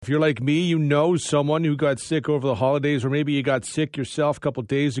If you're like me, you know someone who got sick over the holidays, or maybe you got sick yourself a couple of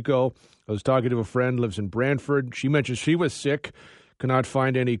days ago. I was talking to a friend who lives in Brantford. She mentioned she was sick, could not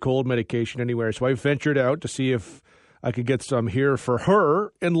find any cold medication anywhere. So I ventured out to see if I could get some here for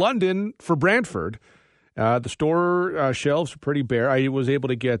her in London for Brantford. The store shelves were pretty bare. I was able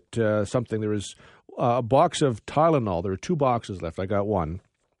to get something. There was a box of Tylenol. There were 2 boxes left. I got one.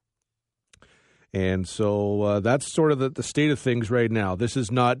 And so that's sort of the state of things right now. This is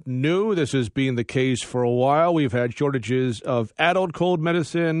not new. This has been the case for a while. We've had shortages of adult cold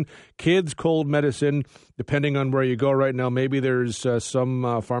medicine, kids cold medicine, depending on where you go right now. Maybe there's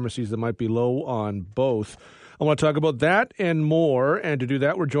some pharmacies that might be low on both. I want to talk about that and more. And to do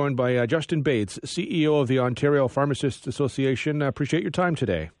that, we're joined by Justin Bates, CEO of the Ontario Pharmacists Association. I appreciate your time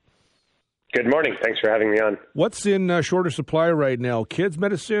today. Good morning. Thanks for having me on. What's in shorter supply right now, kids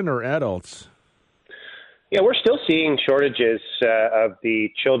medicine or adults? Yeah, we're still seeing shortages of the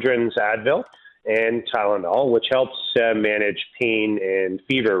children's Advil and Tylenol, which helps manage pain and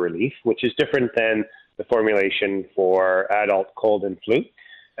fever relief, which is different than the formulation for adult cold and flu.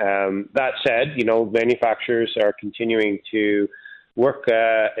 That said, manufacturers are continuing to work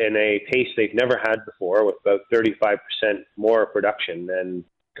in a pace they've never had before, with about 35% more production than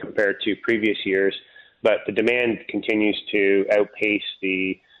compared to previous years. But the demand continues to outpace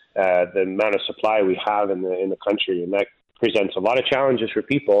the amount of supply we have in the country, and that presents a lot of challenges for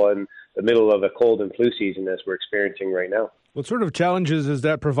people in the middle of a cold and flu season as we're experiencing right now. What sort of challenges is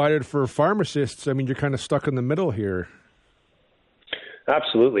that provided for pharmacists? I mean, you're kind of stuck in the middle here.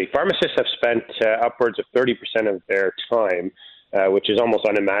 Absolutely. Pharmacists have spent upwards of 30% of their time, which is almost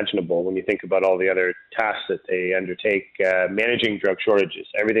unimaginable when you think about all the other tasks that they undertake, managing drug shortages,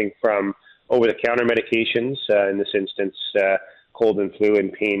 everything from over-the-counter medications, in this instance, cold and flu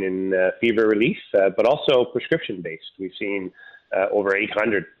and pain and fever relief, but also prescription-based. We've seen over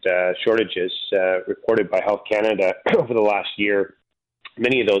 800 shortages reported by Health Canada over the last year,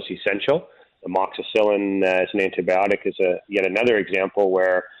 many of those essential. Amoxicillin as an antibiotic is yet another example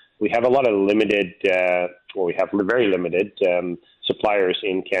where we have a lot of we have very limited suppliers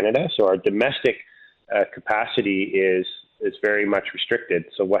in Canada. So our domestic capacity is very much restricted.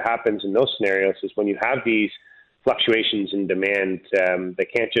 So what happens in those scenarios is when you have these fluctuations in demand, they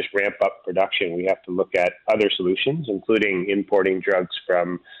can't just ramp up production. We have to look at other solutions, including importing drugs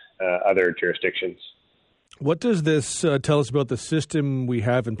from other jurisdictions. What does this tell us about the system we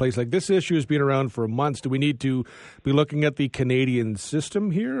have in place? Like, this issue has been around for months. Do we need to be looking at the Canadian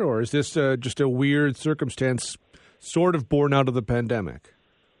system here, or is this just a weird circumstance sort of born out of the pandemic?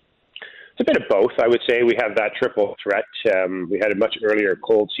 It's a bit of both. I would say we have that triple threat. We had a much earlier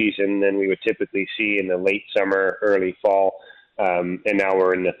cold season than we would typically see in the late summer, early fall. And now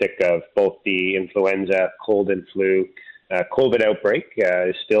we're in the thick of both the influenza, cold and flu. COVID outbreak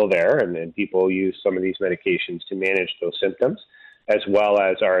is still there, and people use some of these medications to manage those symptoms, as well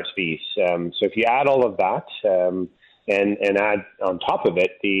as RSVs. So if you add all of that and add on top of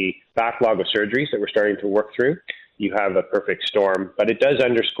it the backlog of surgeries that we're starting to work through, you have a perfect storm. But it does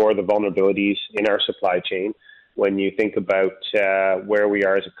underscore the vulnerabilities in our supply chain when you think about where we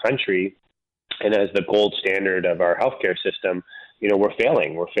are as a country and as the gold standard of our healthcare system. We're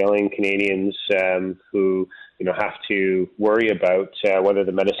failing. We're failing Canadians who have to worry about whether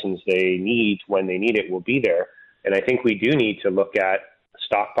the medicines they need when they need it will be there. And I think we do need to look at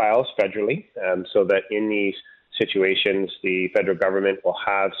stockpiles federally so that in these situations, the federal government will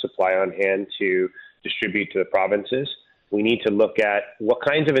have supply on hand to distribute to the provinces. We need to look at what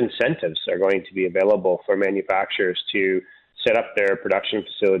kinds of incentives are going to be available for manufacturers to set up their production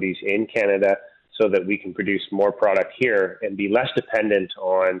facilities in Canada so that we can produce more product here and be less dependent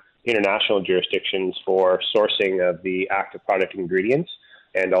on international jurisdictions for sourcing of the active product ingredients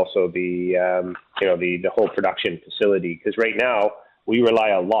and also the whole production facility. Because right now we rely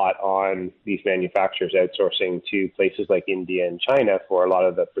a lot on these manufacturers outsourcing to places like India and China for a lot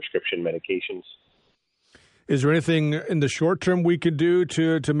of the prescription medications. Is there anything in the short term we could do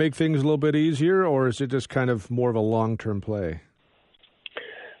to make things a little bit easier, or is it just kind of more of a long-term play?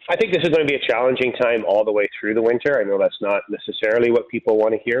 I think this is going to be a challenging time all the way through the winter. I know that's not necessarily what people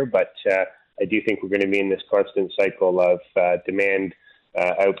want to hear, but I do think we're going to be in this constant cycle of demand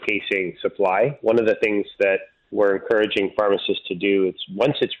outpacing supply. One of the things that we're encouraging pharmacists to do is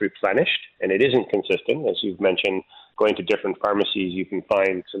once it's replenished, and it isn't consistent, as you've mentioned, going to different pharmacies, you can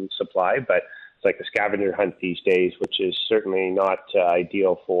find some supply, but it's like a scavenger hunt these days, which is certainly not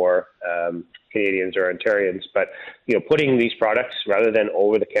ideal for Canadians or Ontarians. But, putting these products rather than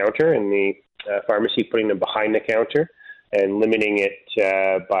over the counter in the pharmacy, putting them behind the counter and limiting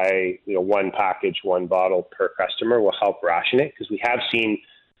it by, one package, one bottle per customer will help ration it, because we have seen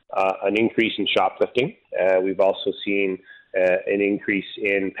an increase in shoplifting. We've also seen an increase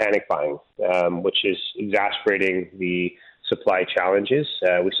in panic buying, which is exacerbating the supply challenges.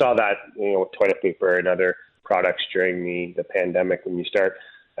 We saw that with toilet paper and other products during the pandemic. When you start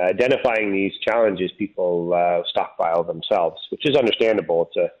identifying these challenges, people stockpile themselves, which is understandable.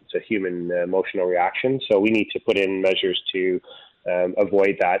 It's a human emotional reaction. So we need to put in measures to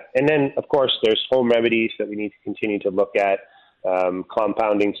avoid that. And then, of course, there's home remedies that we need to continue to look at.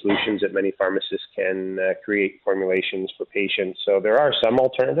 Compounding solutions that many pharmacists can create formulations for patients. So there are some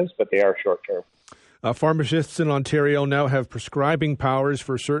alternatives, but they are short-term. Pharmacists in Ontario now have prescribing powers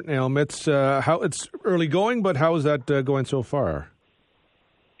for certain ailments. How it's early going, but how is that going so far?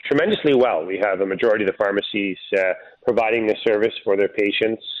 Tremendously well. We have a majority of the pharmacies providing the service for their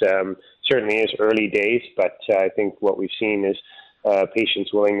patients. Certainly is early days, but I think what we've seen is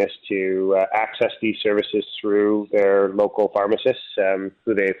patients' willingness to access these services through their local pharmacists,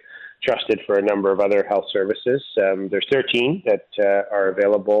 who they've trusted for a number of other health services. There's 13 that are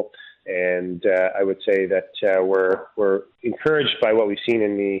available, and I would say that we're encouraged by what we've seen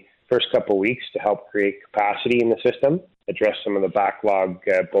in the first couple of weeks to help create capacity in the system, address some of the backlog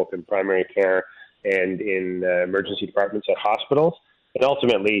both in primary care and in emergency departments at hospitals, and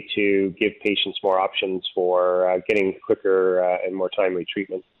ultimately to give patients more options for getting quicker and more timely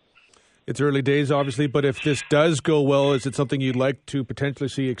treatment. It's early days, obviously, but if this does go well, is it something you'd like to potentially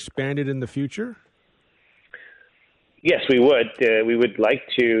see expanded in the future? Yes, we would. We would like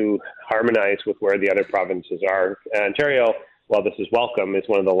to harmonize with where the other provinces are. Ontario, while this is welcome, is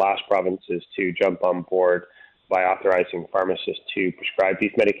one of the last provinces to jump on board by authorizing pharmacists to prescribe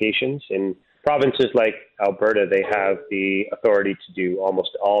these medications. In provinces like Alberta, they have the authority to do almost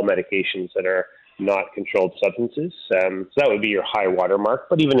all medications that are not controlled substances. So that would be your high watermark.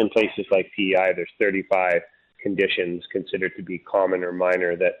 But even in places like PEI, there's 35 conditions considered to be common or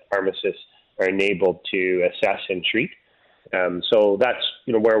minor that pharmacists are enabled to assess and treat. So that's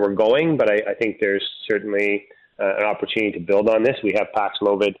where we're going, but I think there's certainly an opportunity to build on this. We have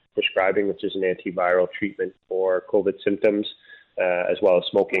Paxlovid prescribing, which is an antiviral treatment for COVID symptoms, as well as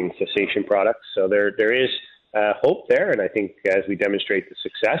smoking cessation products. So there is hope there, and I think as we demonstrate the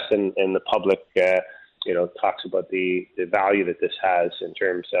success and the public talks about the value that this has in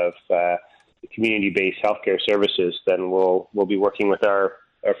terms of community-based healthcare services, then we'll be working with our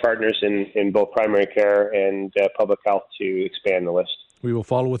partners in both primary care and public health to expand the list. We will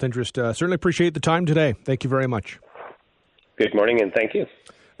follow with interest. Certainly appreciate the time today. Thank you very much. Good morning, and thank you.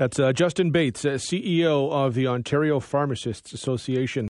 That's Justin Bates, CEO of the Ontario Pharmacists Association.